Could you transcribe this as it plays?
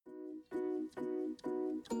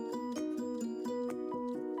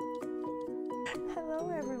Hello,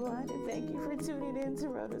 everyone, and thank you for tuning in to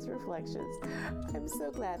Rhoda's Reflections. I'm so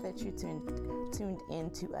glad that you tuned in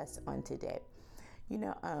to us on today.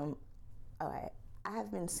 I have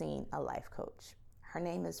been seeing a life coach. Her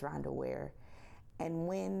name is Rhonda Ware, and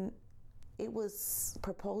when it was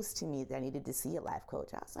proposed to me that I needed to see a life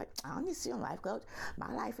coach, I was like, I don't need to see a life coach.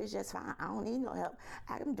 My life is just fine. I don't need no help.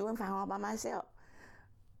 I'm doing fine all by myself.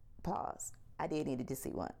 Pause. I did need to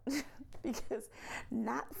see one because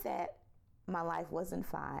not that my life wasn't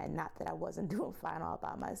fine, not that I wasn't doing fine all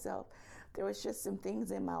by myself. There was just some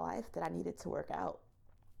things in my life that I needed to work out.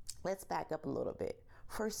 Let's back up a little bit.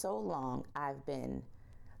 For so long, I've been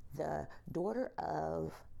the daughter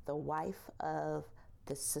of, the wife of,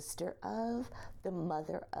 the sister of, the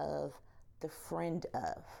mother of, the friend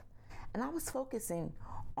of. And I was focusing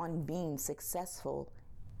on being successful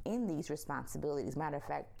in these responsibilities. Matter of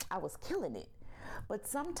fact, I was killing it. But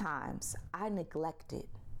sometimes I neglected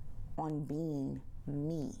on being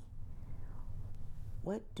me.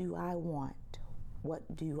 What do I want?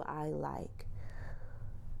 What do I like?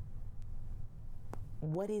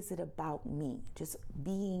 What is it about me? Just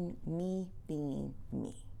being me, being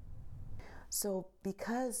me. So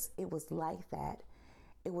because it was like that,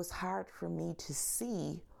 it was hard for me to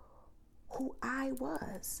see who I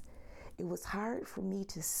was. It was hard for me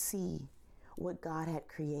to see what God had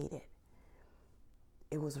created.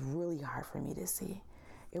 It was really hard for me to see.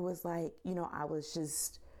 It was like, I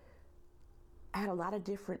had a lot of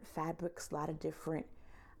different fabrics,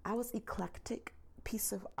 I was eclectic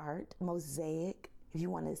piece of art, mosaic, if you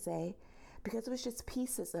want to say, because it was just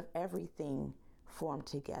pieces of everything formed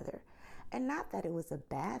together. And not that it was a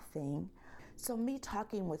bad thing. So me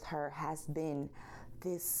talking with her has been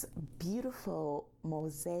this beautiful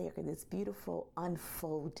mosaic, or this beautiful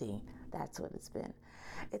unfolding. That's what it's been.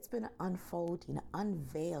 It's been an unfolding, an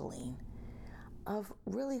unveiling of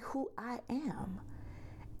really who I am.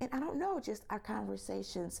 And I don't know, just our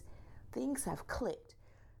conversations, things have clicked.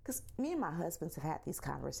 Because me and my husbands have had these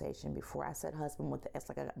conversations before. I said husband with the S,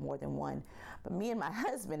 like I got more than one. But me and my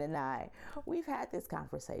husband and I, we've had this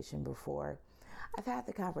conversation before. I've had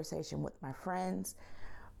the conversation with my friends.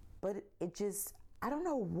 But it just, I don't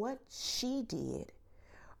know what she did.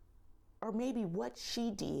 Or maybe what she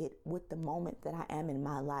did with the moment that I am in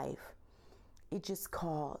my life. It just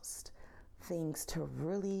caused things to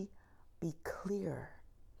really be clear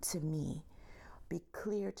to me. Be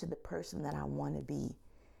clear to the person that I want to be.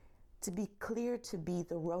 To be clear to be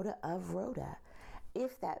the Rhoda of Rhoda,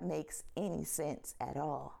 if that makes any sense at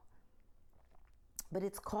all. But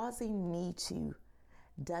it's causing me to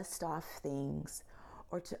dust off things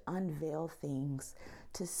or to unveil things,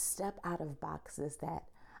 to step out of boxes that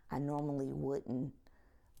I normally wouldn't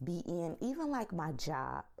be in. Even like my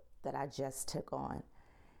job that I just took on.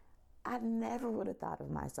 I never would have thought of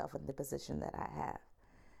myself in the position that I have.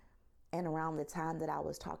 And around the time that I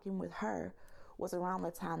was talking with her was around the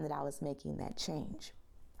time that I was making that change.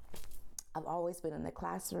 I've always been in the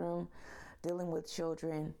classroom, dealing with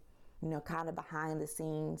children, kind of behind the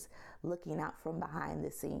scenes, looking out from behind the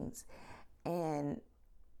scenes. And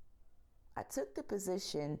I took the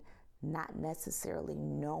position not necessarily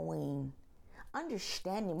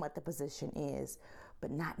understanding what the position is, but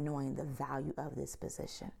not knowing the value of this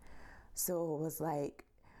position. So it was like,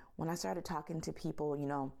 when I started talking to people,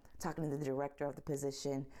 talking to the director of the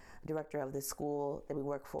position, the director of the school that we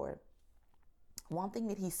work for, one thing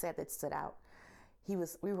that he said that stood out, we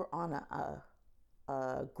were on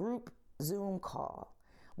a group Zoom call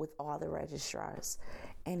with all the registrars.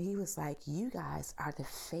 And he was like, you guys are the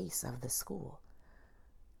face of the school.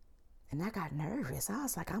 And I got nervous. I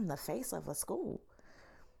was like, I'm the face of a school.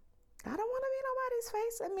 I don't want to be nobody's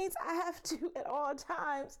face. It means I have to at all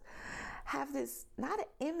times have this, not an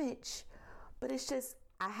image, but it's just,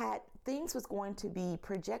 things was going to be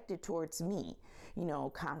projected towards me,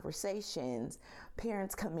 conversations,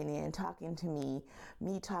 parents coming in, talking to me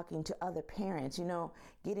talking to other parents,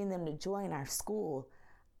 getting them to join our school.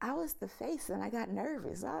 I was the face and I got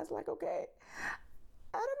nervous. I was like, okay,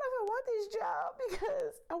 I don't know if I want this job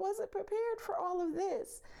because I wasn't prepared for all of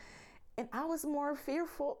this. And I was more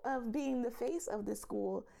fearful of being the face of the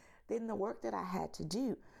school than the work that I had to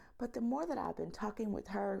do. But the more that I've been talking with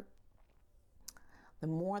her, the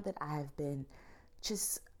more that I've been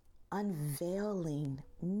just unveiling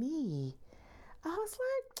me, I was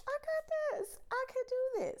like, I got this. I could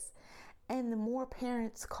do this. And the more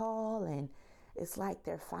parents call and it's like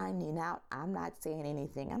they're finding out. I'm not saying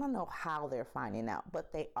anything. I don't know how they're finding out,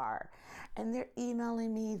 but they are. And they're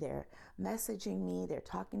emailing me. They're messaging me. They're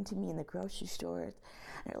talking to me in the grocery stores.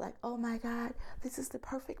 They're like, oh my God, this is the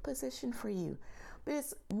perfect position for you. But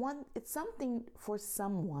it's something for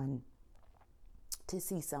someone to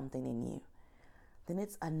see something in you, then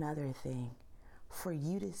it's another thing for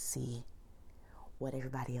you to see what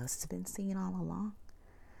everybody else has been seeing all along.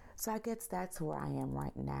 So I guess that's where I am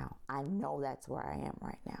right now. I know that's where I am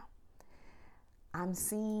right now. I'm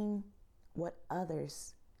seeing what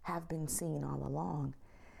others have been seeing all along,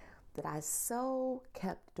 that I so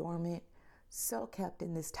kept dormant, so kept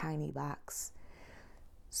in this tiny box,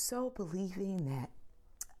 so believing that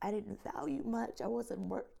I didn't value much, I wasn't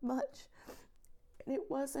worth much, and it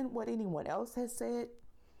wasn't what anyone else has said.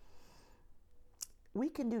 We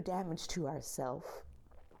can do damage to ourselves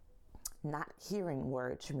not hearing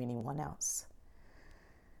words from anyone else.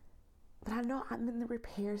 But I know I'm in the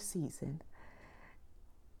repair season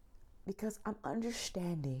because I'm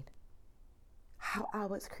understanding how I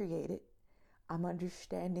was created. I'm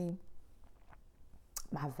understanding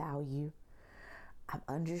my value. I'm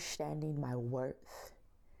understanding my worth.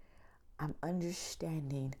 I'm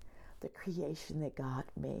understanding the creation that God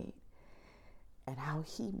made and how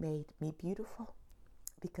He made me beautiful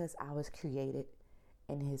because I was created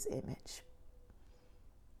in His image.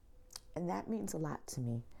 And that means a lot to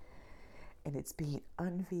me. And it's being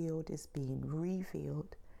unveiled, it's being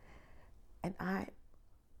revealed. And I'm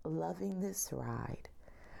loving this ride.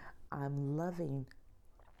 I'm loving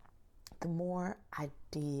the more I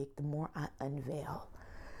dig, the more I unveil,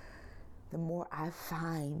 the more I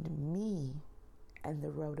find me and the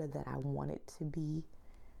Rhoda that I wanted to be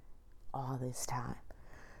all this time.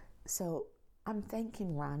 So I'm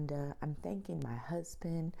thanking Rhonda, I'm thanking my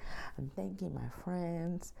husband, I'm thanking my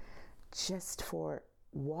friends just for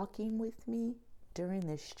walking with me during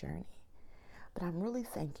this journey. But I'm really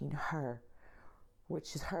thanking her,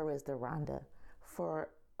 which is her as the Rhonda, for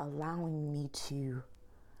allowing me to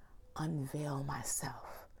unveil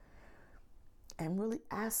myself and really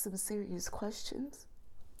ask some serious questions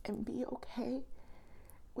and be okay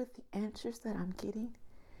with the answers that I'm getting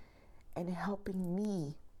and helping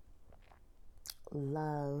me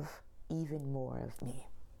love even more of me.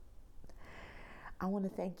 I want to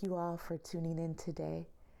thank you all for tuning in today.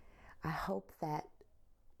 I hope that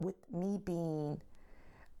with me being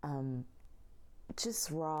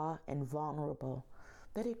just raw and vulnerable,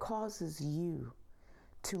 that it causes you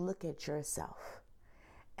to look at yourself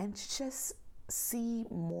and just see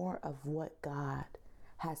more of what God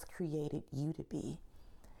has created you to be,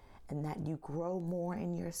 and that you grow more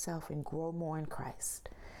in yourself and grow more in Christ,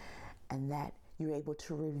 and that you're able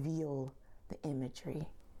to reveal the imagery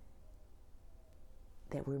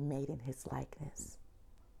that we're made in His likeness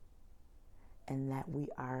and that we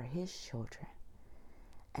are His children.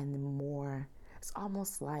 And the more, it's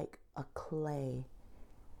almost like a clay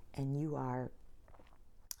and you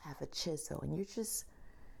have a chisel and you're just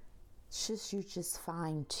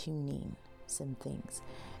fine tuning some things,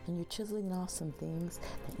 and you're chiseling off some things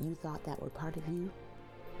that you thought that were part of you,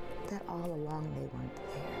 that all along they weren't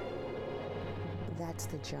there. That's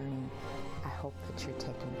the journey I hope that you're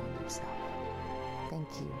taking on yourself. Thank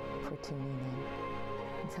you for tuning in.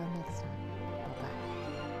 Until next time.